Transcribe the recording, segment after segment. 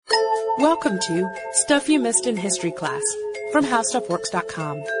Welcome to Stuff You Missed in History Class from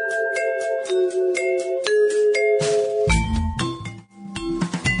HowStuffWorks.com.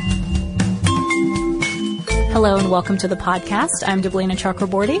 Hello and welcome to the podcast. I'm Deblina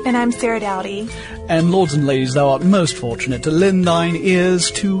Chakraborty. And I'm Sarah Dowdy. And lords and ladies, thou art most fortunate to lend thine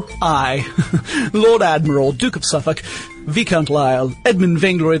ears to I, Lord Admiral, Duke of Suffolk, Viscount Lisle, Edmund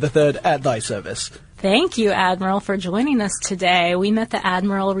Vainglory III, at thy service. Thank you, Admiral, for joining us today. We met the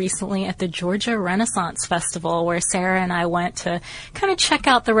Admiral recently at the Georgia Renaissance Festival, where Sarah and I went to kind of check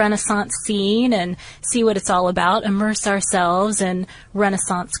out the Renaissance scene and see what it's all about, immerse ourselves in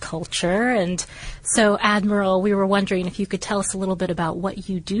Renaissance culture. And so, Admiral, we were wondering if you could tell us a little bit about what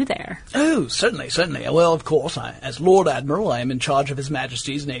you do there. Oh, certainly. Well, of course, as Lord Admiral, I am in charge of His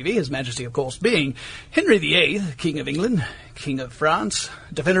Majesty's Navy, His Majesty, of course, being Henry VIII, King of England, King of France,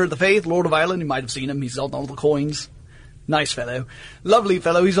 Defender of the Faith, Lord of Ireland. You might have seen him. He's on all the coins. Nice fellow. Lovely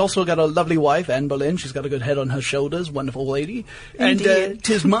fellow. He's also got a lovely wife, Anne Boleyn. She's got a good head on her shoulders. Wonderful lady. Indeed. And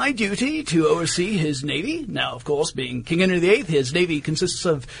 'tis my duty to oversee his navy. Now, of course, being King Henry VIII, his navy consists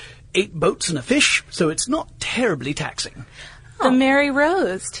of 8 boats and a fish, so it's not terribly taxing. The Mary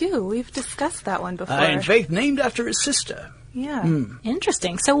Rose, too. We've discussed that one before. In faith, named after his sister. Yeah.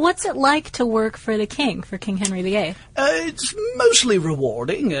 Interesting. So what's it like to work for the king, for King Henry VIII? It's mostly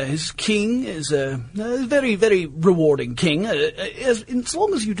rewarding. His king is a very, very rewarding king, as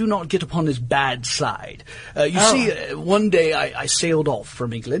long as you do not get upon his bad side. One day I sailed off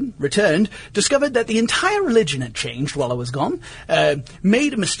from England, returned, discovered that the entire religion had changed while I was gone,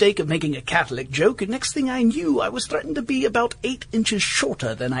 made a mistake of making a Catholic joke, and next thing I knew, I was threatened to be about 8 inches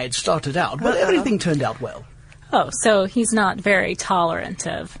shorter than I had started out, but everything turned out well. Oh, so he's not very tolerant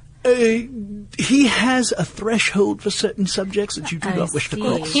of... He has a threshold for certain subjects that you do not wish to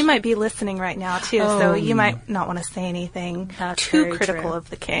cross. He might be listening right now, too, so you might not want to say anything too critical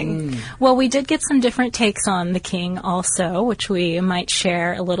of the king. Well, we did get some different takes on the king also, which we might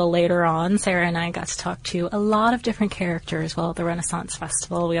share a little later on. Sarah and I got to talk to a lot of different characters while at the Renaissance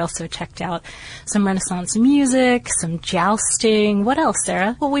Festival. We also checked out some Renaissance music, some jousting. What else,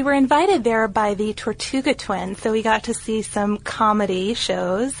 Sarah? Well, we were invited there by the Tortuga Twins, so we got to see some comedy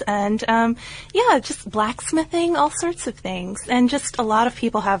shows. And, just blacksmithing, all sorts of things. And just a lot of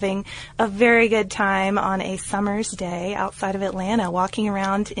people having a very good time on a summer's day outside of Atlanta, walking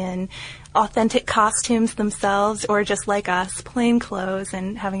around in authentic costumes themselves, or just like us, plain clothes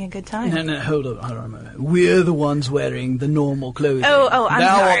and having a good time. No, hold on a moment. We're the ones wearing the normal clothing. I'm sorry.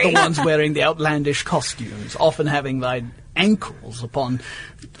 Thou art the ones wearing the outlandish costumes, often having thy ankles upon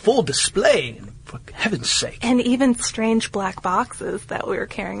full display. For heaven's sake. And even strange black boxes that we were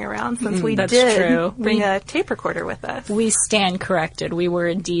carrying around, since we That's did true. bring a tape recorder with us. We stand corrected. We were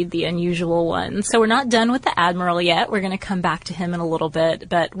indeed the unusual ones. So we're not done with the Admiral yet. We're going to come back to him in a little bit.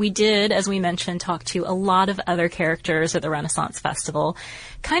 But we did, as we mentioned, talk to a lot of other characters at the Renaissance Festival,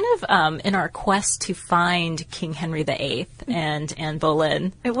 kind of in our quest to find King Henry VIII and Anne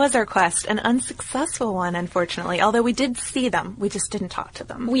Boleyn. It was our quest, an unsuccessful one, unfortunately, although we did see them. We just didn't talk to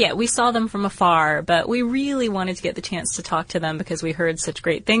them. Yeah, we saw them from afar, but we really wanted to get the chance to talk to them because we heard such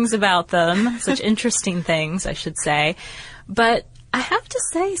great things about them, such interesting things, I should say. But I have to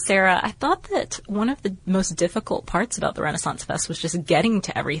say, Sarah, I thought that one of the most difficult parts about the Renaissance Fest was just getting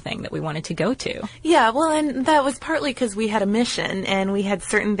to everything that we wanted to go to. Yeah, well, and that was partly because we had a mission and we had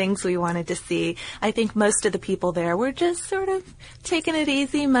certain things we wanted to see. I think most of the people there were just sort of taking it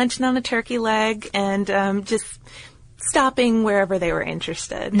easy, munching on a turkey leg, and just stopping wherever they were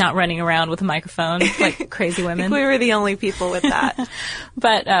interested. Not running around with a microphone like crazy women. We were the only people with that.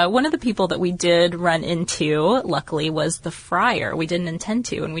 But one of the people that we did run into, luckily, was the friar. We didn't intend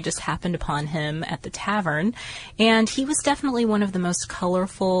to, and we just happened upon him at the tavern. And he was definitely one of the most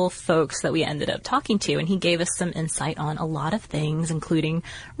colorful folks that we ended up talking to, and he gave us some insight on a lot of things, including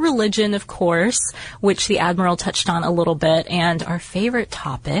religion, of course, which the Admiral touched on a little bit, and our favorite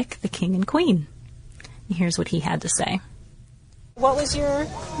topic, the King and Queen. Here's what he had to say. What was your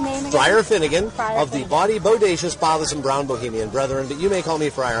name again? Friar Finnegan of the Bawdy Bodacious Bothersome Brown Bohemian Brethren, but you may call me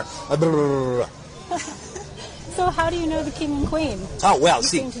Friar. So how do you know the King and Queen? Oh, well, you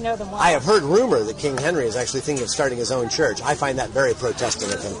see, seem to know them well. I have heard rumor that King Henry is actually thinking of starting his own church. I find that very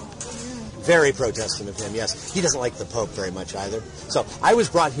Protestant of him. Very Protestant of him, yes. He doesn't like the Pope very much either. So I was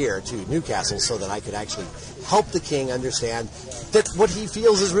brought here to Newcastle so that I could actually help the king understand that what he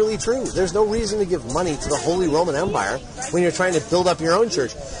feels is really true. There's no reason to give money to the Holy Roman Empire when you're trying to build up your own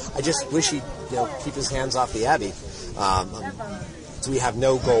church. I just wish he'd keep his hands off the Abbey. So we have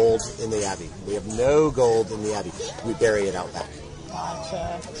no gold in the Abbey. We have no gold in the Abbey. We bury it out back.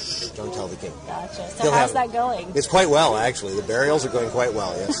 Gotcha. Don't tell the king. Gotcha. So how's that going? It's quite well, actually. The burials are going quite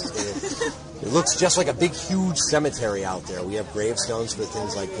well, yes. It looks just like a big, huge cemetery out there. We have gravestones for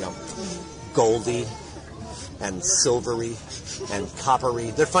things like, Goldie and Silvery and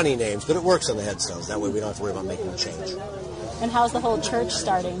Coppery. They're funny names, but it works on the headstones. That way we don't have to worry about making a change. And how's the whole church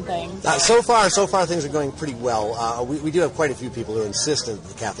starting thing? So far things are going pretty well. We do have quite a few people who are insistent that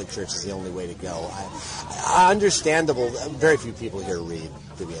the Catholic Church is the only way to go. Understandable. Very few people here read,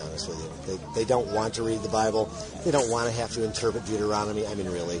 to be honest with you. They don't want to read the Bible. They don't want to have to interpret Deuteronomy. I mean,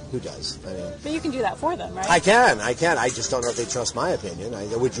 really, who does? But you can do that for them, right? I can. I just don't know if they trust my opinion.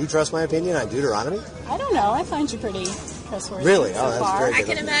 Would you trust my opinion on Deuteronomy? I don't know. I find you pretty trustworthy. Really? So that's far. very good. I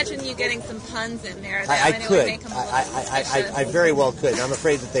can imagine you getting some puns in there. I could. I very well could. I'm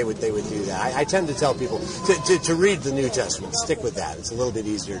afraid that they would do that. I tend to tell people to read the New Testament. Stick with that. It's a little bit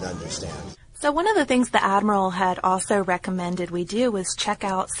easier to understand. So one of the things the Admiral had also recommended we do was check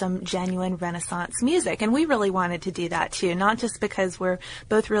out some genuine Renaissance music. And we really wanted to do that too, not just because we're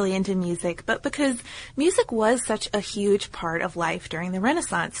both really into music, but because music was such a huge part of life during the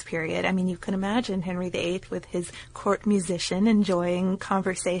Renaissance period. I mean, you can imagine Henry VIII with his court musician enjoying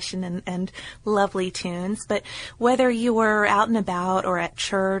conversation and lovely tunes. But whether you were out and about or at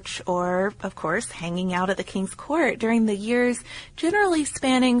church or, of course, hanging out at the King's Court during the years generally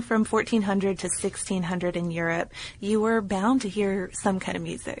spanning from 1400 to 1600 in Europe, you were bound to hear some kind of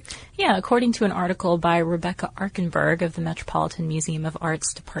music. Yeah, according to an article by Rebecca Arkenberg of the Metropolitan Museum of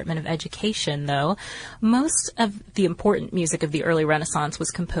Art's Department of Education, though, most of the important music of the early Renaissance was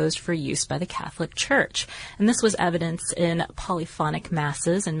composed for use by the Catholic Church. And this was evidenced in polyphonic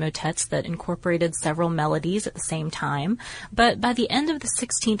masses and motets that incorporated several melodies at the same time. But by the end of the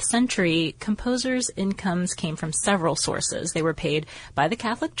 16th century, composers' incomes came from several sources. They were paid by the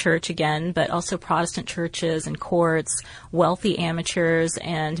Catholic Church again, but also Protestant churches and courts, wealthy amateurs,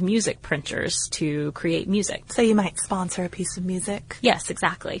 and music printers to create music. So you might sponsor a piece of music? Yes,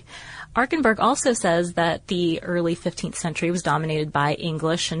 exactly. Arkenberg also says that the early 15th century was dominated by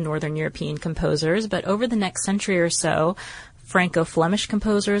English and Northern European composers, but over the next century or so, Franco-Flemish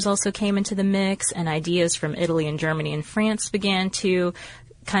composers also came into the mix, and ideas from Italy and Germany and France began to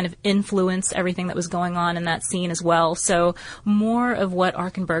kind of influence everything that was going on in that scene as well. So more of what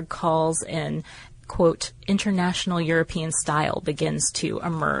Arkenberg calls an, quote, international European style begins to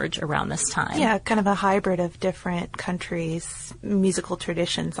emerge around this time. Yeah, kind of a hybrid of different countries' musical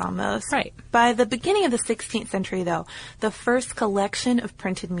traditions almost. Right. By the beginning of the 16th century, though, the first collection of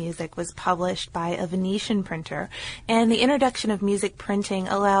printed music was published by a Venetian printer, and the introduction of music printing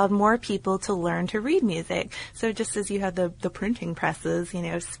allowed more people to learn to read music. So just as you had the printing presses,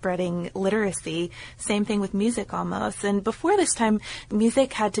 spreading literacy, same thing with music almost. And before this time,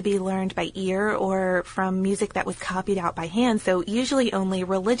 music had to be learned by ear or from music that was copied out by hand. So usually only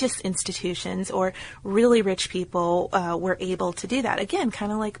religious institutions or really rich people were able to do that. Again,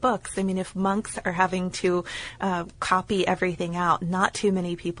 kind of like books. I mean, if monks are having to copy everything out, not too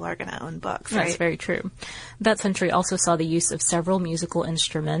many people are going to own books, right? That's very true. That century also saw the use of several musical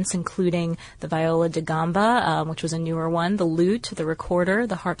instruments, including the viola da gamba, which was a newer one, the lute, the recorder,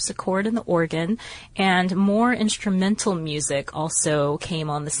 the harpsichord, and the organ. And more instrumental music also came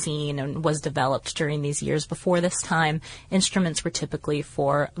on the scene and was developed during these years. Before this time, instruments were typically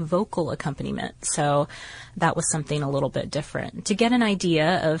for vocal accompaniment, so that was something a little bit different. To get an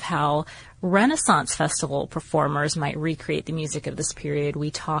idea of how Renaissance Festival performers might recreate the music of this period,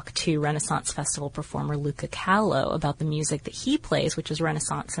 we talked to Renaissance Festival performer Luca Callo about the music that he plays, which is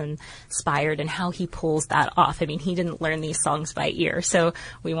Renaissance inspired, and how he pulls that off. I mean, he didn't learn these songs by ear, so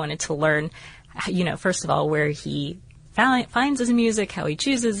we wanted to learn, first of all, where he finds his music, how he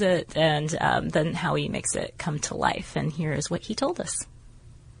chooses it, and then how he makes it come to life. And here is what he told us.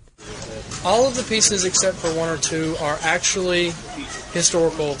 All of the pieces except for one or two are actually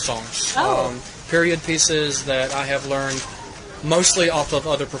historical songs. Period pieces that I have learned mostly off of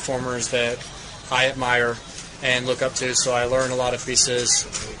other performers that I admire and look up to. So I learn a lot of pieces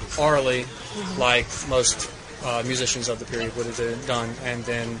orally, like most musicians of the period would have done, and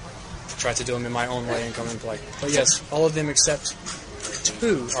then try to do them in my own way and come and play. But yes, all of them except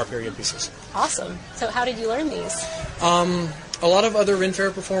two are period pieces. Awesome. So how did you learn these? A lot of other Ren Fair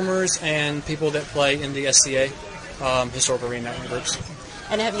performers and people that play in the SCA, historical reenactment groups.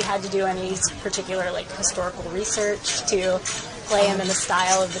 And have you had to do any particular historical research to play them in the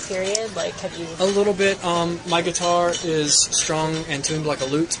style of the period? Have you? A little bit. My guitar is strung and tuned like a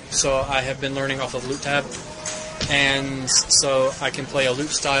lute, so I have been learning off of lute tab. And so I can play a lute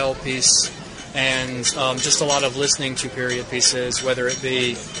style piece, and just a lot of listening to period pieces, whether it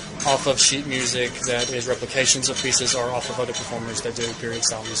be off of sheet music that is replications of pieces or off of other performers that do period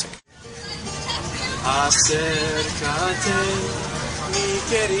style music. Acércate, mi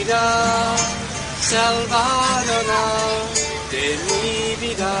querida, salvadora de mi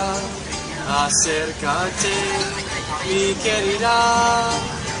vida. Acércate, mi querida,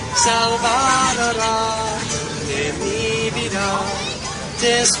 salvadora de mi vida.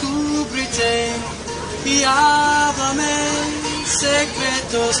 Descúbrete y háblame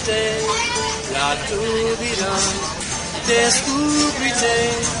secretos de la tu vida. Descúbrete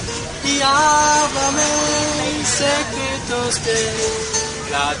y háblame secretos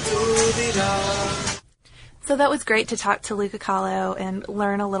de la tu vida. So that was great to talk to Luca Kahlo and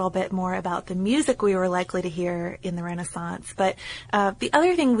learn a little bit more about the music we were likely to hear in the Renaissance. But the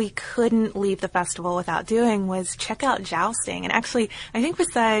other thing we couldn't leave the festival without doing was check out jousting. And actually, I think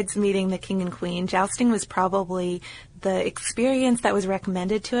besides meeting the king and queen, jousting was probably the experience that was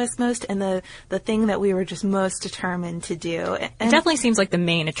recommended to us most and the thing that we were just most determined to do. And it definitely seems like the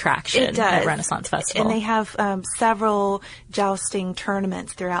main attraction at Renaissance Festival. And they have several jousting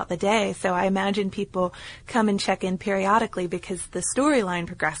tournaments throughout the day, so I imagine people come and check in periodically because the storyline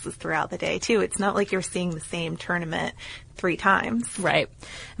progresses throughout the day, too. It's not like you're seeing the same tournament 3 times. Right.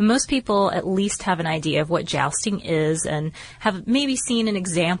 Most people at least have an idea of what jousting is and have maybe seen an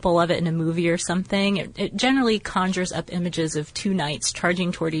example of it in a movie or something. It generally conjures up images of 2 knights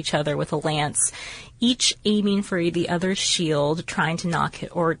charging toward each other with a lance, each aiming for the other's shield, trying to knock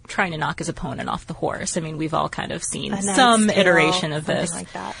his opponent off the horse. I mean, we've all kind of seen some iteration of this.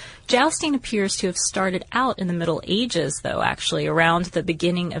 Like that. Jousting appears to have started out in the Middle Ages, though, actually, around the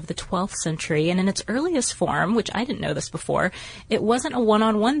beginning of the 12th century. And in its earliest form, which I didn't know this before, it wasn't a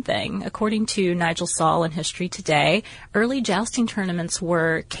one-on-one thing. According to Nigel Saul in History Today, early jousting tournaments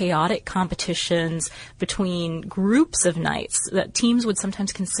were chaotic competitions between groups of knights. That teams would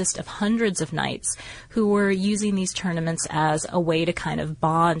sometimes consist of hundreds of knights who were using these tournaments as a way to kind of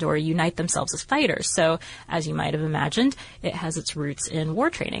bond or unite themselves as fighters. So, as you might have imagined, it has its roots in war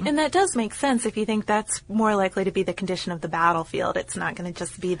training. And that does make sense if you think that's more likely to be the condition of the battlefield. It's not going to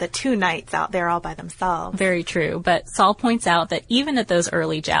just be the 2 knights out there all by themselves. Very true. But Saul points out that even at those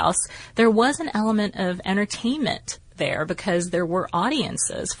early jousts, there was an element of entertainment there because there were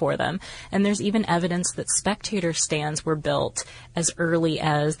audiences for them. And there's even evidence that spectator stands were built as early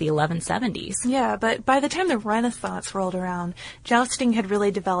as the 1170s. Yeah, but by the time the Renaissance rolled around, jousting had really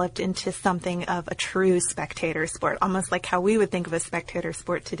developed into something of a true spectator sport, almost like how we would think of a spectator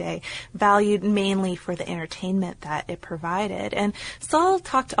sport today, valued mainly for the entertainment that it provided. And Saul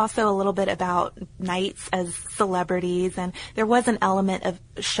talked also a little bit about knights as celebrities, and there was an element of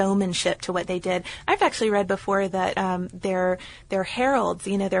showmanship to what they did. I've actually read before that their heralds,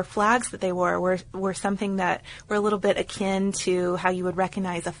 their flags that they wore were something that were a little bit akin to how you would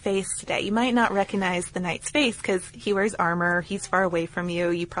recognize a face today. You might not recognize the knight's face because he wears armor, he's far away from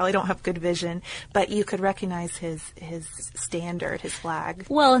you, you probably don't have good vision, but you could recognize his standard, his flag.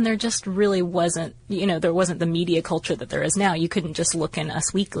 Well, and there just really wasn't, there wasn't the media culture that there is now. You couldn't just look in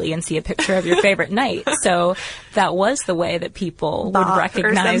Us Weekly and see a picture of your favorite knight. So that was the way that people would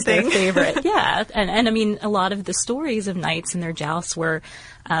recognize their favorite. Yeah. And I mean, a lot of the stories of knights and their jousts were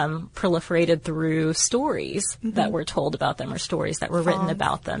proliferated through stories that were told about them or stories that were written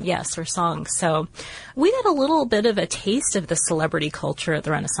about them. Yes, or songs. So we got a little bit of a taste of the celebrity culture at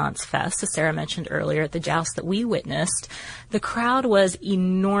the Renaissance Fest, as Sarah mentioned earlier, at the joust that we witnessed. The crowd was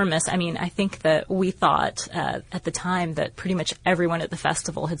enormous. I mean, I think that we thought at the time that pretty much everyone at the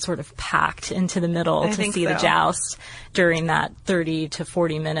festival had sort of packed into the middle to see the joust during that 30 to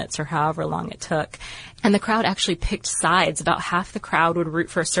 40 minutes or however long it took. And the crowd actually picked sides. About half the crowd would root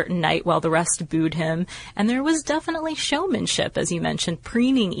for a certain knight while the rest booed him. And there was definitely showmanship, as you mentioned,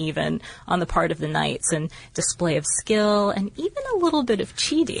 preening even on the part of the knights and display of skill and even a little bit of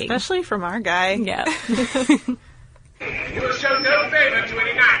cheating. Especially from our guy. Yeah. You will show no favor to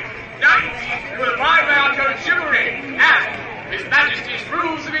any knight. Knights, you will abide by our code of chivalry and His Majesty's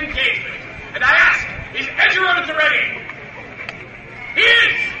rules of engagement. And I ask, is Edgerton ready? He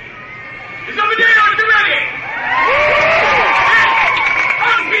is! Is Obadiah ready?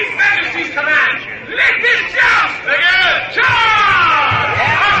 On His Majesty's command, let this joust begin! Charge!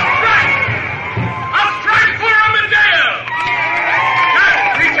 A strike for Obadiah!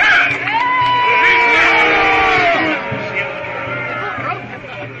 Now, return!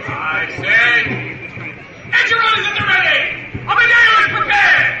 I say, Edgerton is at the ready! Obadiah is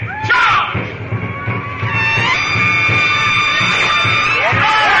prepared! Charge!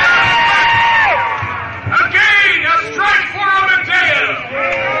 Again, a strike for Obadiah!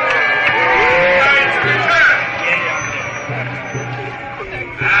 Knights return!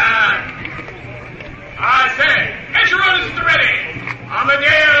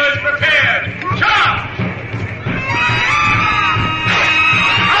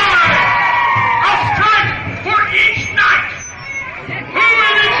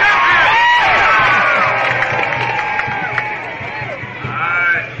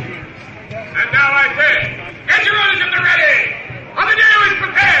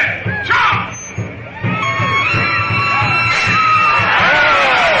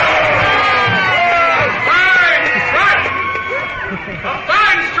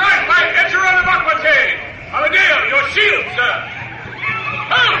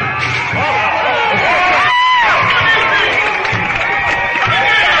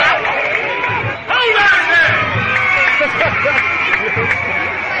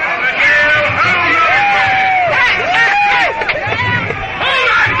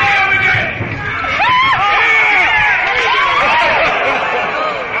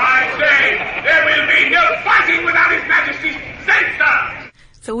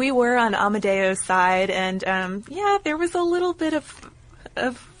 Amadeo side, and there was a little bit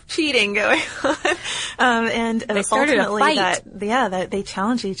of cheating going on, and they started ultimately a fight. that they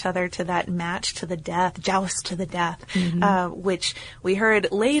challenged each other to that match to the death, joust to the death, which we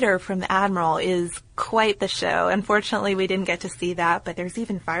heard later from the Admiral is quite the show. Unfortunately, we didn't get to see that, but there's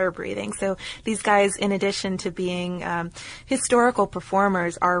even fire breathing. So these guys, in addition to being historical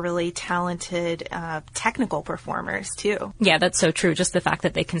performers, are really talented technical performers too. Yeah, that's so true. Just the fact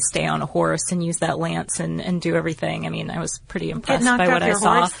that they can stay on a horse and use that lance and do everything. I mean, I was pretty impressed by what I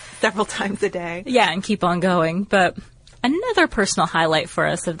saw. Several times a day. Yeah, and keep on going. But another personal highlight for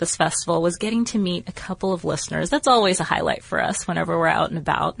us of this festival was getting to meet a couple of listeners. That's always a highlight for us whenever we're out and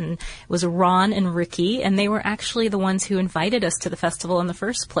about. And it was Ron and Ricky, and they were actually the ones who invited us to the festival in the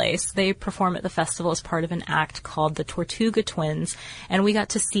first place. They perform at the festival as part of an act called the Tortuga Twins, and we got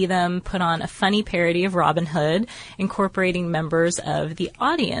to see them put on a funny parody of Robin Hood, incorporating members of the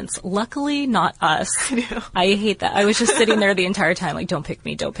audience. Luckily, not us. I hate that. I was just sitting there the entire time like, don't pick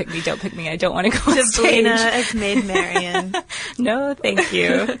me, don't pick me, don't pick me. I don't want to go on stage. Deblina as Maid Marian. No, thank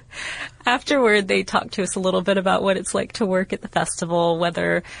you. Afterward, they talked to us a little bit about what it's like to work at the festival,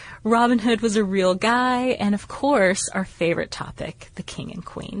 whether Robin Hood was a real guy, and of course, our favorite topic, the king and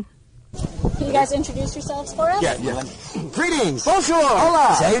queen. Can you guys introduce yourselves for us? Yeah. Greetings. Bonjour.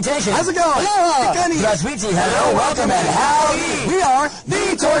 Hola. Salutations. How's it going? Hello. Good. Gratuiti. Hello. Welcome and howdy. We are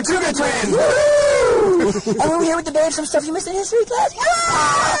the Tortuga Twins. Woo! And we're here with the band Some Stuff You Missed in History Class.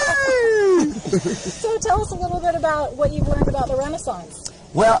 So tell us a little bit about what you've learned about the Renaissance.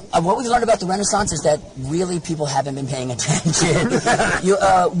 Well, what we've learned about the Renaissance is that really people haven't been paying attention.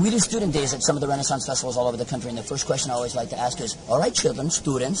 We do student days at some of the Renaissance festivals all over the country, and the first question I always like to ask is, all right, children,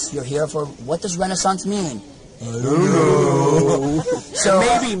 students, you're here for, what does Renaissance mean? I don't know. So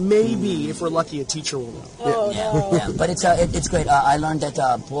maybe if we're lucky, a teacher will know. Yeah, but it's great. I learned that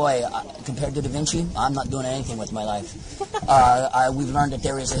compared to Da Vinci, I'm not doing anything with my life. We've learned that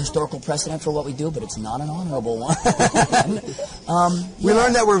there is a historical precedent for what we do, but it's not an honorable one. We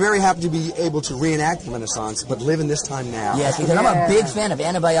learned that we're very happy to be able to reenact the Renaissance, but live in this time now. Yes, because I'm a big fan of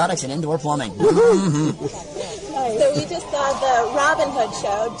antibiotics and indoor plumbing. So we just saw the Robin Hood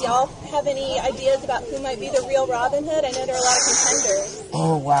show. Do y'all have any ideas about who might be the real Robin Hood? I know there are a lot of contenders.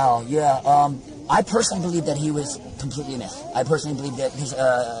 Oh, wow, yeah. I personally believe that he was completely a myth. I personally believe that he's,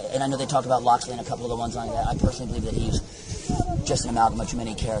 and I know they talked about Locksley and a couple of the ones on that. I personally believe that he's just an amalgam of too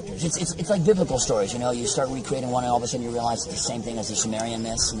many characters. It's like biblical stories, you know. You start recreating one and all of a sudden you realize it's the same thing as the Sumerian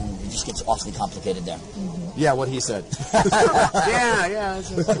myths, and it just gets awfully complicated there. Mm-hmm. Yeah, what he said. yeah.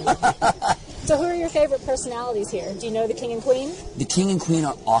 So who are your favorite personalities here? Do you know the king and queen? The king and queen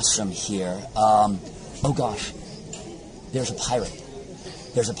are awesome here. Oh gosh, there's a pirate.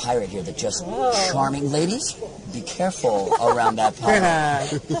 There's a pirate here that just charming. Ladies, be careful around that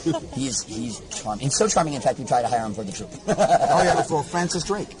pirate. He's charming. He's so charming, in fact, we tried to hire him for the troupe. For Francis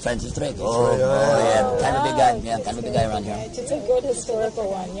Drake. Francis Drake. Oh, yeah. Kind of a big guy. Yeah, kind of a big guy around here. It's a good historical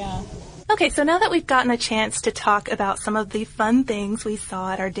one, yeah. Okay, so now that we've gotten a chance to talk about some of the fun things we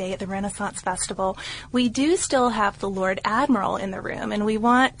saw at our day at the Renaissance Festival, we do still have the Lord Admiral in the room, and we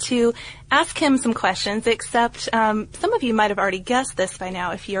want to ask him some questions, except some of you might have already guessed this by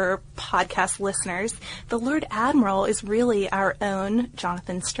now if you're podcast listeners. The Lord Admiral is really our own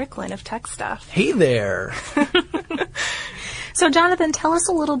Jonathan Strickland of Tech Stuff. Hey there. So, Jonathan, tell us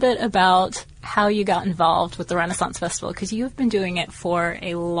a little bit about how you got involved with the Renaissance Festival, because you've been doing it for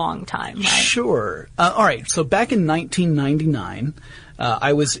a long time, right? Sure. All right. So back in 1999,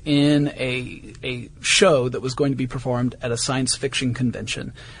 I was in a show that was going to be performed at a science fiction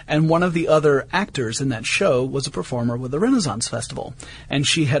convention. And one of the other actors in that show was a performer with the Renaissance Festival. And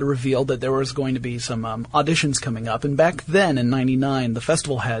she had revealed that there was going to be some auditions coming up. And back then, in 99, the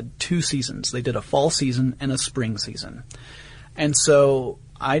festival had 2 seasons. They did a fall season and a spring season. And so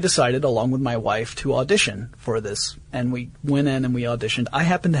I decided, along with my wife, to audition for this. And we went in and we auditioned. I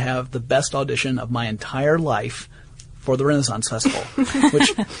happened to have the best audition of my entire life for the Renaissance Festival,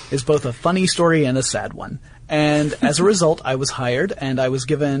 which is both a funny story and a sad one. And as a result, I was hired, and I was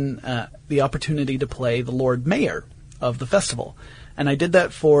given the opportunity to play the Lord Mayor of the festival. And I did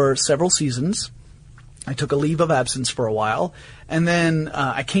that for several seasons. I took a leave of absence for a while, and then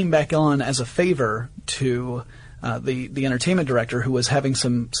I came back on as a favor to the entertainment director, who was having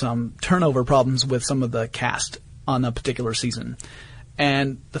some turnover problems with some of the cast on a particular season.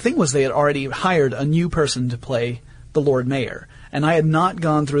 And the thing was, they had already hired a new person to play the Lord Mayor, and I had not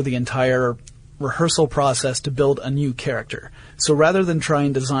gone through the entire rehearsal process to build a new character. So rather than try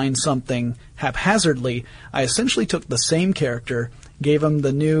and design something haphazardly, I essentially took the same character, gave him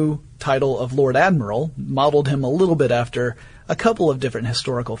the new title of Lord Admiral, modeled him a little bit after a couple of different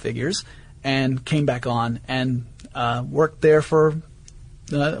historical figures, and came back on and worked there for,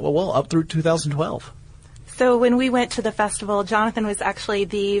 up through 2012. So when we went to the festival, Jonathan was actually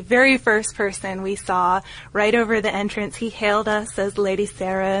the very first person we saw right over the entrance. He hailed us as Lady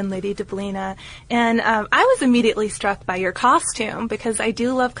Sarah and Lady Deblina. And I was immediately struck by your costume because I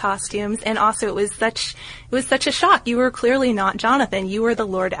do love costumes. And also it was such a shock. You were clearly not Jonathan. You were the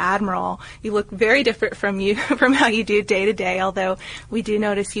Lord Admiral. You look very different from how you do day to day, although we do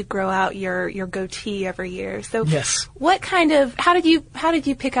notice you grow out your goatee every year. So yes. How did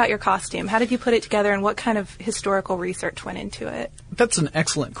you pick out your costume? How did you put it together, and what kind of historical research went into it? That's an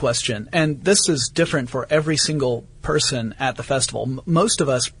excellent question, and this is different for every single person at the festival. Most of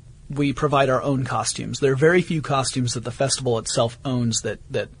us, we provide our own costumes. There are very few costumes that the festival itself owns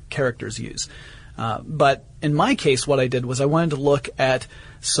that characters use. But in my case, what I did was I wanted to look at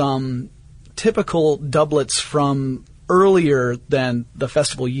some typical doublets from earlier than the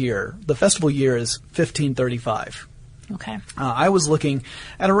festival year. The festival year is 1535. Okay. I was looking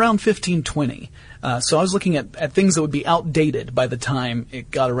at around 1520. So I was looking at things that would be outdated by the time it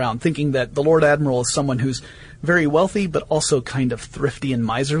got around, thinking that the Lord Admiral is someone who's very wealthy, but also kind of thrifty and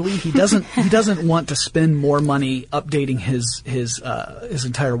miserly. He doesn't want to spend more money updating his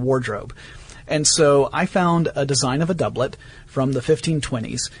entire wardrobe. And so I found a design of a doublet from the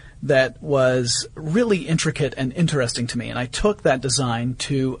 1520s that was really intricate and interesting to me. And I took that design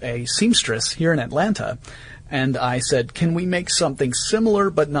to a seamstress here in Atlanta. And I said, can we make something similar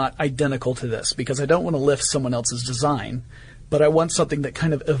but not identical to this? Because I don't want to lift someone else's design, but I want something that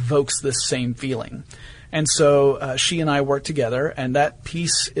kind of evokes this same feeling. And so she and I worked together, and that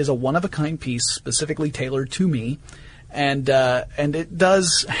piece is a one-of-a-kind piece specifically tailored to me. And it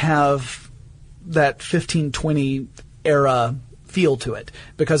does have that 1520 era feel to it.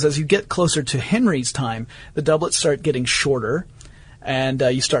 Because as you get closer to Henry's time, the doublets start getting shorter. And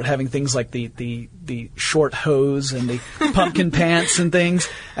you start having things like the short hose and the pumpkin pants and things.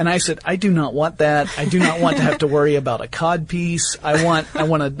 And I said, I do not want that. I do not want to have to worry about a cod piece. I want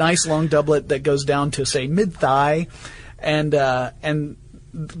a nice long doublet that goes down to, say, mid-thigh. And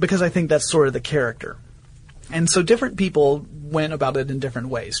because I think that's sort of the character. And so different people went about it in different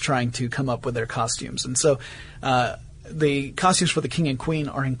ways, trying to come up with their costumes. And so the costumes for the king and queen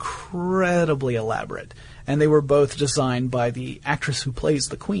are incredibly elaborate. And they were both designed by the actress who plays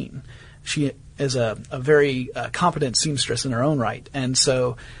the queen. She is a very competent seamstress in her own right. And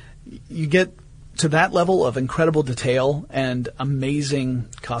so you get to that level of incredible detail and amazing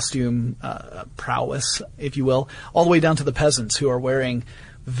costume prowess, if you will, all the way down to the peasants who are wearing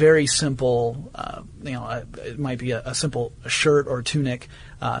very simple, it might be a simple shirt or tunic,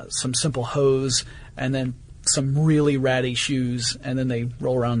 some simple hose, and then some really ratty shoes, and then they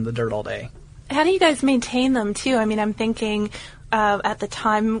roll around in the dirt all day. How do you guys maintain them, too? I mean, I'm thinking at the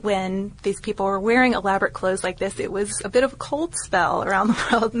time when these people were wearing elaborate clothes like this, it was a bit of a cold spell around the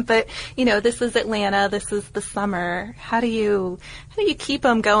world. But, this is Atlanta. This is the summer. How do you keep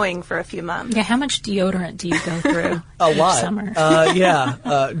them going for a few months? Yeah, how much deodorant do you go through a lot. Summer?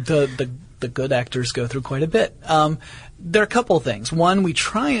 The good actors go through quite a bit. There are a couple of things. One, we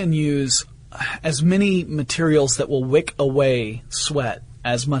try and use as many materials that will wick away sweat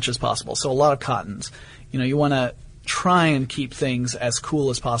as much as possible. So a lot of cottons. You want to try and keep things as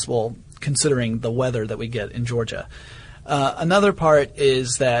cool as possible considering the weather that we get in Georgia. Another part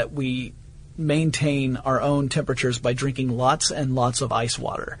is that we maintain our own temperatures by drinking lots and lots of ice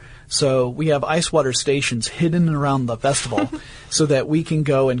water. So we have ice water stations hidden around the festival so that we can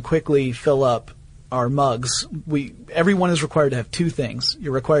go and quickly fill up our mugs. Everyone is required to have two things.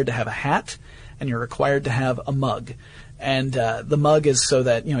 You're required to have a hat and you're required to have a mug. And the mug is so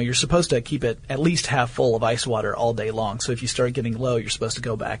that, you're supposed to keep it at least half full of ice water all day long. So if you start getting low, you're supposed to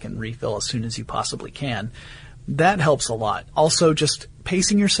go back and refill as soon as you possibly can. That helps a lot. Also, just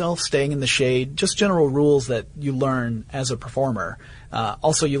pacing yourself, staying in the shade, just general rules that you learn as a performer.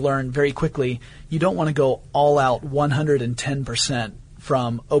 Also, you learn very quickly you don't want to go all out 110%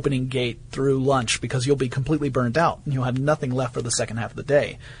 from opening gate through lunch because you'll be completely burnt out and you'll have nothing left for the second half of the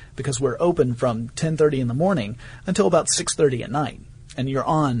day because we're open from 10:30 in the morning until about 6:30 at night, and you're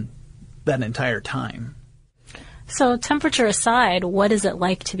on that entire time. So temperature aside, what is it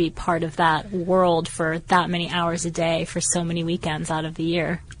like to be part of that world for that many hours a day for so many weekends out of the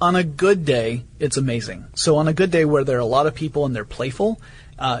year? On a good day, it's amazing. So on a good day where there are a lot of people and they're playful,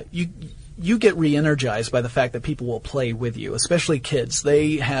 you get re-energized by the fact that people will play with you, especially kids.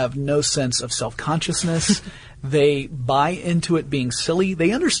 They have no sense of self-consciousness. They buy into it being silly.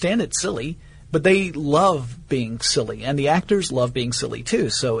 They understand it's silly, But they love being silly, and the actors love being silly too,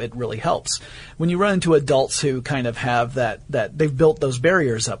 so it really helps. When you run into adults who kind of have that they've built those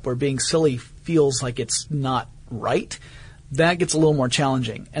barriers up where being silly feels like it's not right, that gets a little more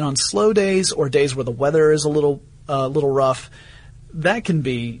challenging. And on slow days or days where the weather is a little rough, that can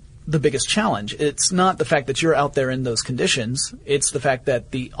be the biggest challenge. It's not the fact that you're out there in those conditions. It's the fact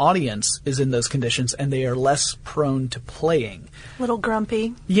that the audience is in those conditions and they are less prone to playing. Little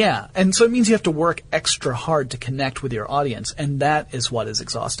grumpy. Yeah. And so it means you have to work extra hard to connect with your audience, and that is what is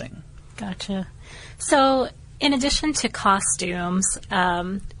exhausting. Gotcha. So in addition to costumes,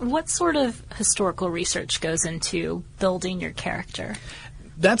 what sort of historical research goes into building your character?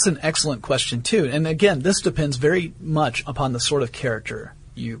 That's an excellent question, too. And again, this depends very much upon the sort of character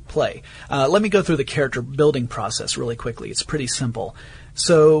you play. Let me go through the character building process really quickly. It's pretty simple.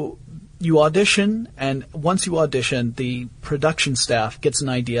 So you audition, and once you audition, the production staff gets an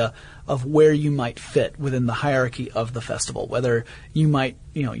idea of where you might fit within the hierarchy of the festival. Whether you might,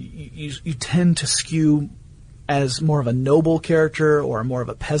 you tend to skew as more of a noble character or more of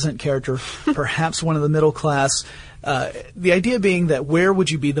a peasant character, perhaps one of the middle class. The idea being that where would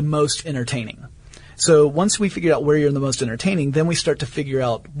you be the most entertaining? So once we figure out where you're the most entertaining, then we start to figure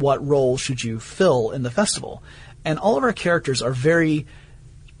out what role should you fill in the festival. And all of our characters are very,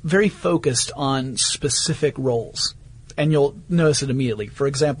 very focused on specific roles. And you'll notice it immediately. For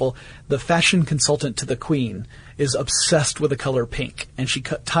example, the fashion consultant to the Queen is obsessed with the color pink, and she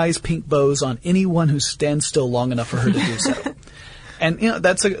ties pink bows on anyone who stands still long enough for her to do so. And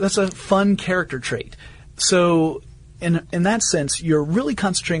that's a fun character trait. So in that sense, you're really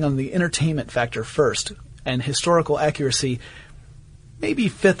concentrating on the entertainment factor first, and historical accuracy maybe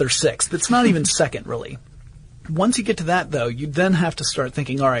fifth or sixth. It's not even second, really. Once you get to that, though, you then have to start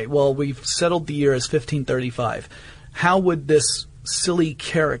thinking, all right, well, we've settled the year as 1535. How would this silly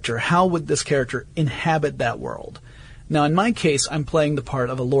character, how would this character inhabit that world? Now, in my case, I'm playing the part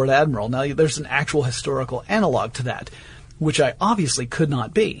of a Lord Admiral. Now, there's an actual historical analog to that, which I obviously could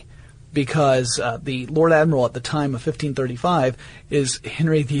not be, because the Lord Admiral at the time of 1535 is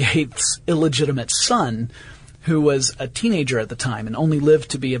Henry VIII's illegitimate son, who was a teenager at the time and only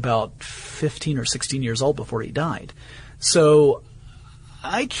lived to be about 15 or 16 years old before he died. So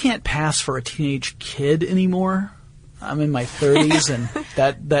I can't pass for a teenage kid anymore. I'm in my 30s, and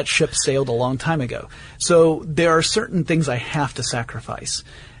that ship sailed a long time ago. So there are certain things I have to sacrifice.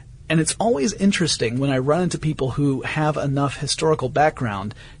 And it's always interesting when I run into people who have enough historical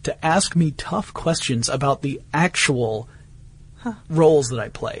background to ask me tough questions about the actual roles that I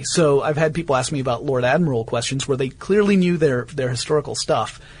play. So I've had people ask me about Lord Admiral questions where they clearly knew their historical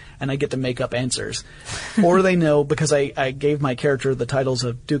stuff, and I get to make up answers. Or they know, because I gave my character the titles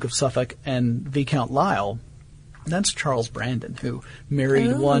of Duke of Suffolk and Viscount Lisle. That's Charles Brandon, who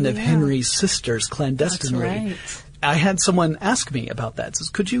married one of Henry's sisters clandestinely. That's right. I had someone ask me about that. Says,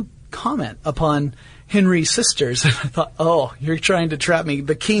 could you comment upon Henry's sisters? And I thought, oh, you're trying to trap me.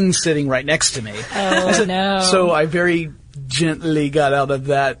 The king's sitting right next to me. Oh, no. So I very gently got out of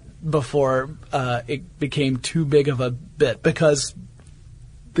that before it became too big of a bit, because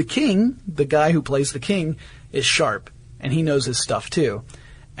the king, the guy who plays the king, is sharp, and he knows his stuff too.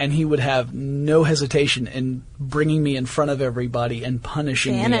 And he would have no hesitation in bringing me in front of everybody and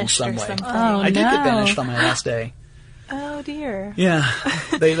punishing me in some way. I did get banished on my last day. Oh, dear. Yeah.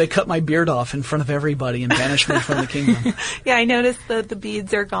 They cut my beard off in front of everybody and banished me from the kingdom. Yeah, I noticed that the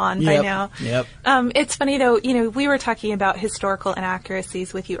beads are gone by now. Yep. It's funny, though, we were talking about historical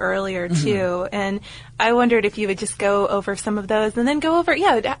inaccuracies with you earlier, too, and I wondered if you would just go over some of those and then go over,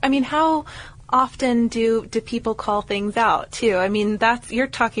 how often do people call things out, too? I mean, you're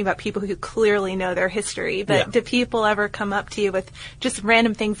talking about people who clearly know their history, but do people ever come up to you with just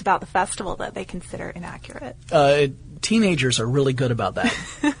random things about the festival that they consider inaccurate? Teenagers are really good about that.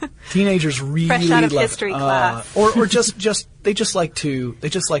 Teenagers really fresh out of love history class, or they just like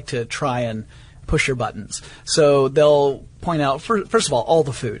to try and push your buttons. So they'll point out, first of all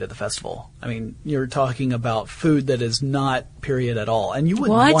the food at the festival. I mean, you're talking about food that is not period at all, and you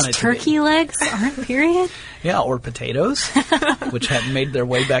wouldn't want it to be. Turkey legs aren't period? Yeah, or potatoes, which haven't made their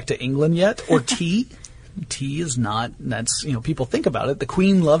way back to England yet, or tea. Tea is not, people think about it. The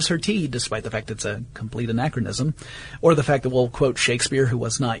Queen loves her tea, despite the fact it's a complete anachronism. Or the fact that we'll quote Shakespeare, who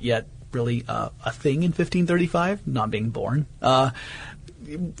was not yet really a thing in 1535, not being born.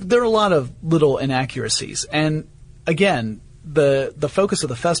 There are a lot of little inaccuracies. And again, the focus of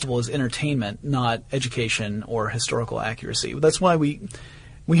the festival is entertainment, not education or historical accuracy. That's why we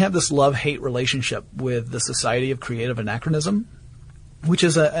have this love-hate relationship with the Society of Creative Anachronism, which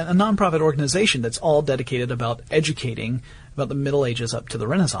is a nonprofit organization that's all dedicated about educating about the Middle Ages up to the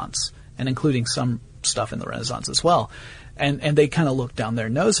Renaissance. and including some stuff in the Renaissance as well. And they kind of look down their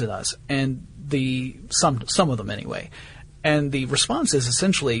nose at us, and some of them anyway. And the response is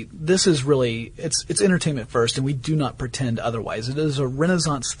essentially, this is really, it's entertainment first, and we do not pretend otherwise. It is a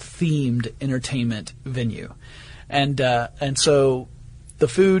Renaissance-themed entertainment venue. And so the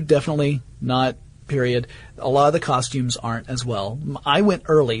food, definitely not, period. A lot of the costumes aren't as well. I went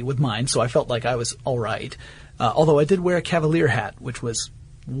early with mine, so I felt like I was all right. Although I did wear a Cavalier hat, which was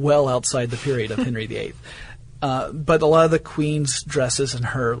well outside the period of Henry VIII. But a lot of the Queen's dresses and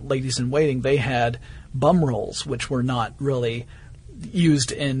her ladies-in-waiting, they had bum rolls, which were not really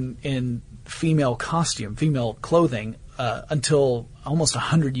used in female clothing, until almost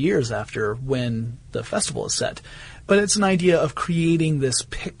 100 years after when the festival is set. But it's an idea of creating this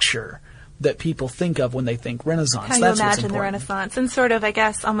picture that people think of when they think Renaissance. How That's you what's imagine the important. Renaissance, and sort of, I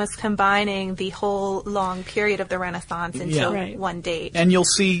guess, almost combining the whole long period of the Renaissance into one date. And you'll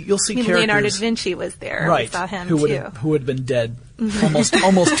see characters. Leonardo da Vinci was there. Right. We saw him who too. Who would have been dead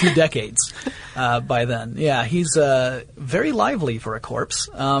almost 2 decades by then. Yeah, he's very lively for a corpse.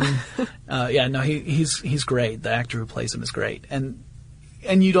 He's great. The actor who plays him is great.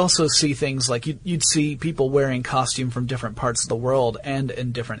 And you'd also see things like you'd see people wearing costume from different parts of the world and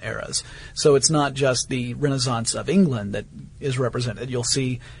in different eras. So it's not just the Renaissance of England that is represented. You'll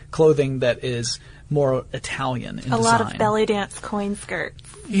see clothing that is more Italian in design. A lot of belly dance coin skirts.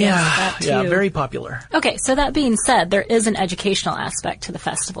 Yeah, very popular. Okay, so that being said, there is an educational aspect to the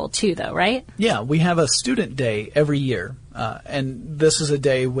festival too, though, right? Yeah, we have a student day every year, and this is a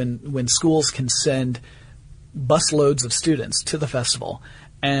day when schools can send busloads of students to the festival,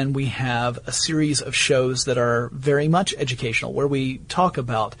 and we have a series of shows that are very much educational, where we talk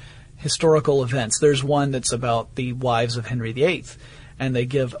about historical events. There's one that's about the wives of Henry VIII, and they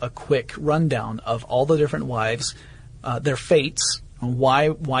give a quick rundown of all the different wives, their fates,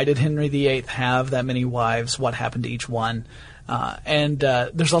 why did Henry VIII have that many wives, what happened to each one, and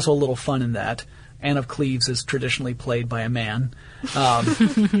there's also a little fun in that. Anne of Cleves is traditionally played by a man.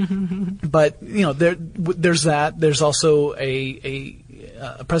 But, there's that. There's also a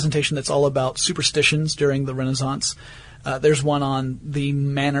presentation that's all about superstitions during the Renaissance. There's one on the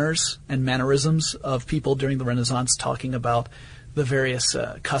manners and mannerisms of people during the Renaissance, talking about the various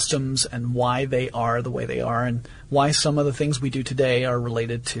customs and why they are the way they are, and why some of the things we do today are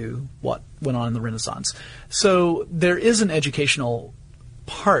related to what went on in the Renaissance. So there is an educational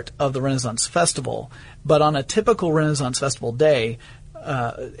part of the Renaissance Festival, but on a typical Renaissance Festival day,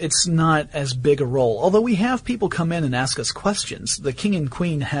 it's not as big a role. Although we have people come in and ask us questions. The King and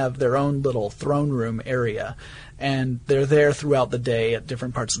Queen have their own little throne room area, and they're there throughout the day at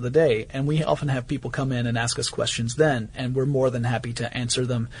different parts of the day. And we often have people come in and ask us questions then, and we're more than happy to answer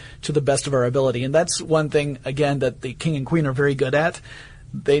them to the best of our ability. And that's one thing, again, that the King and Queen are very good at.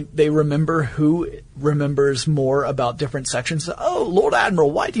 They remember who remembers more about different sections. Oh, Lord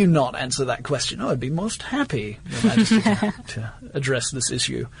Admiral, why do you not answer that question? Oh, I'd be most happy, Your Majesty, to address this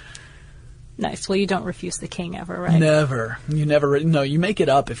issue. Nice. Well, you don't refuse the king ever, right? Never. You never. No, you make it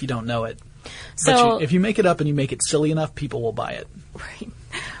up if you don't know it. So, but if you make it up and you make it silly enough, people will buy it. Right.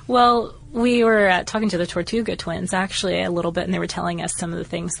 Well, we were talking to the Tortuga twins, actually, a little bit, and they were telling us some of the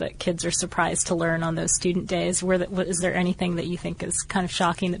things that kids are surprised to learn on those student days. Is there anything that you think is kind of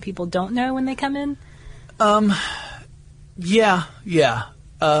shocking that people don't know when they come in? Yeah.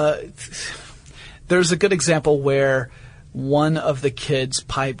 There's a good example where one of the kids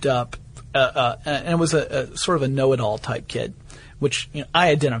piped up, and it was a sort of a know-it-all type kid, which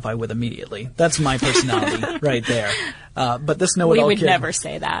I identify with immediately. That's my personality right there. But this know-it-all kid... We would never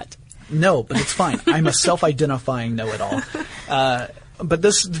say that. No, but it's fine. I'm a self-identifying know-it-all.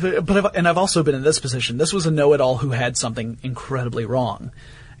 And I've also been in this position. This was a know-it-all who had something incredibly wrong.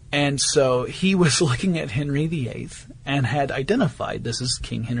 And so he was looking at Henry VIII and had identified this is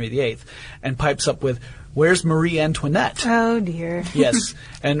King Henry VIII, and pipes up with, "Where's Marie Antoinette?" Oh, dear. Yes.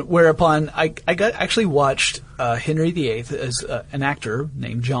 And whereupon I actually watched Henry VIII as an actor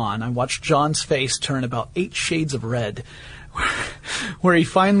named John. I watched John's face turn about 8 shades of red, where he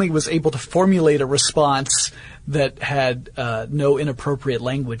finally was able to formulate a response that had no inappropriate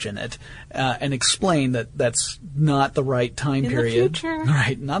language in it, and explain that that's not the right time period. The future.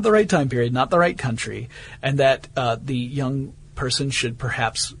 Right, not the right time period, not the right country, and that the young person should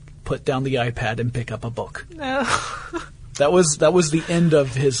perhaps put down the iPad and pick up a book. Oh. That was the end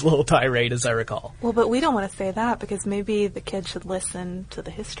of his little tirade, as I recall. Well, but we don't want to say that, because maybe the kids should listen to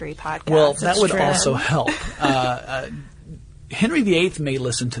the history podcast. Well, that would also help. Henry VIII may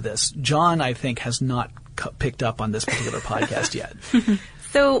listen to this. John, I think, has not picked up on this particular podcast yet.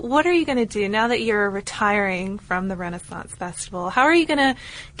 So what are you going to do now that you're retiring from the Renaissance Festival? How are you going to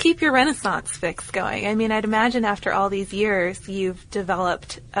keep your Renaissance fix going? I mean, I'd imagine after all these years, you've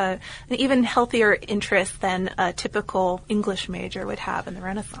developed an even healthier interest than a typical English major would have in the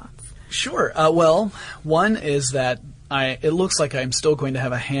Renaissance. Sure. Well, one is that it looks like I'm still going to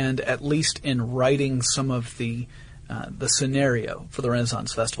have a hand, at least in writing some of the scenario for the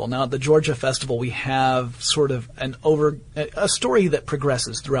Renaissance Festival. Now, at the Georgia Festival, we have sort of a story that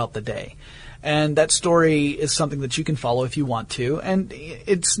progresses throughout the day. And that story is something that you can follow if you want to. And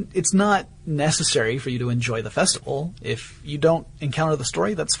it's not necessary for you to enjoy the festival. If you don't encounter the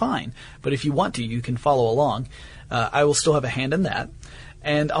story, that's fine. But if you want to, you can follow along. I will still have a hand in that.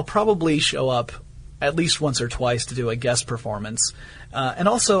 And I'll probably show up at least once or twice to do a guest performance. And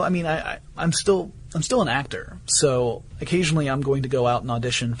also, I mean, I'm still an actor, so occasionally I'm going to go out and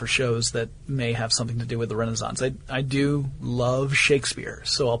audition for shows that may have something to do with the Renaissance. I do love Shakespeare,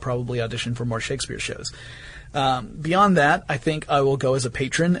 so I'll probably audition for more Shakespeare shows. Beyond that, I think I will go as a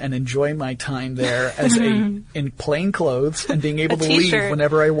patron and enjoy my time there as in plain clothes and being able to leave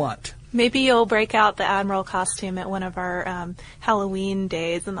whenever I want. Maybe you'll break out the Admiral costume at one of our Halloween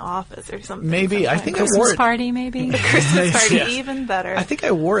days in the office or something. Maybe. I think Christmas I wore it. Maybe. The Christmas party, Yeah. even better. I think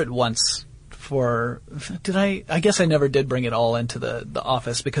I wore it once I guess I never did bring it all into the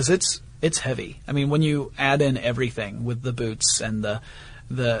office because it's heavy. I mean, when you add in everything with the boots and the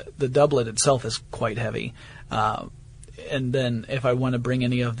doublet itself is quite heavy. And then if I want to bring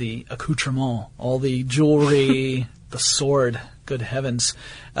any of the accoutrement, all the jewelry, the sword, good heavens,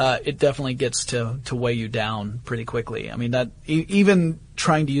 it definitely gets to weigh you down pretty quickly. I mean, that even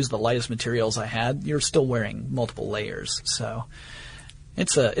trying to use the lightest materials I had, you're still wearing multiple layers. So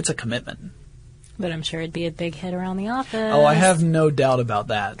it's a commitment. But I'm sure it'd be a big hit around the office. Oh, I have no doubt about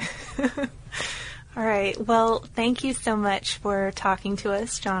that. All right. Well, thank you so much for talking to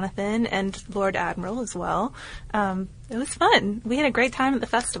us, Jonathan, and Lord Admiral as well. It was fun. We had a great time at the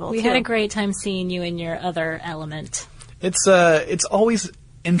festival, We had a great time seeing you in your other element. It's always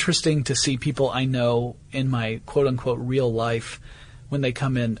interesting to see people I know in my quote-unquote real life when they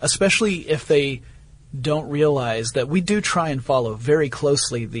come in, especially if they don't realize that we do try and follow very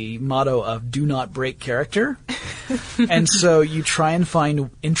closely the motto of do not break character. And so you try and find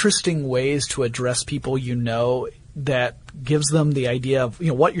interesting ways to address people you know that gives them the idea of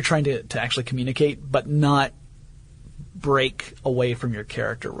what you're trying to actually communicate, but not break away from your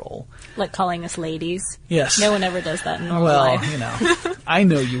character role. Like calling us ladies. Yes. No one ever does that in normal life. I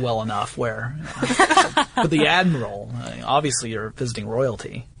know you well enough where... but the Admiral, obviously you're visiting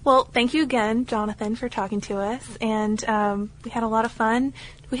royalty. Well, thank you again, Jonathan, for talking to us. And we had a lot of fun. Do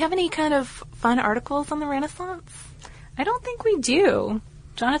we have any kind of fun articles on the Renaissance? I don't think we do.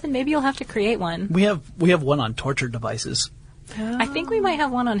 Jonathan, maybe you'll have to create one. We have one on torture devices. I think we might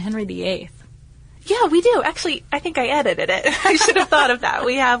have one on Henry VIII. Yeah, we do. Actually, I think I edited it. I should have thought of that.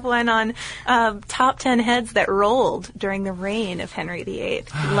 We have one on top 10 heads that rolled during the reign of Henry VIII.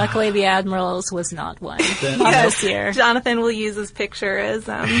 Luckily, the Admiral's was not one this year. Jonathan will use his picture as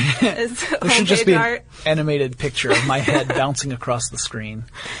there should just be art. An animated picture of my head bouncing across the screen.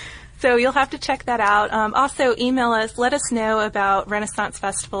 So you'll have to check that out. Also, email us. Let us know about Renaissance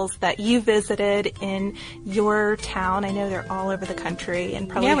festivals that you visited in your town. I know they're all over the country and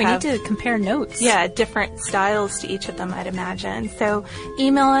probably we need to compare notes. Yeah, different styles to each of them, I'd imagine. So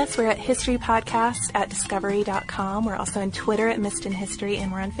email us. We're at historypodcast@discovery.com. We're also on Twitter at Missed in History,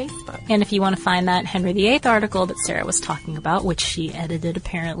 and we're on Facebook. And if you want to find that Henry VIII article that Sarah was talking about, which she edited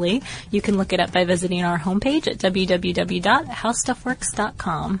apparently, you can look it up by visiting our homepage at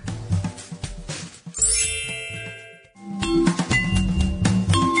www.howstuffworks.com.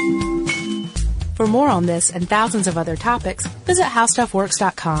 For more on this and thousands of other topics, visit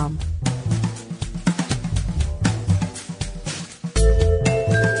howstuffworks.com.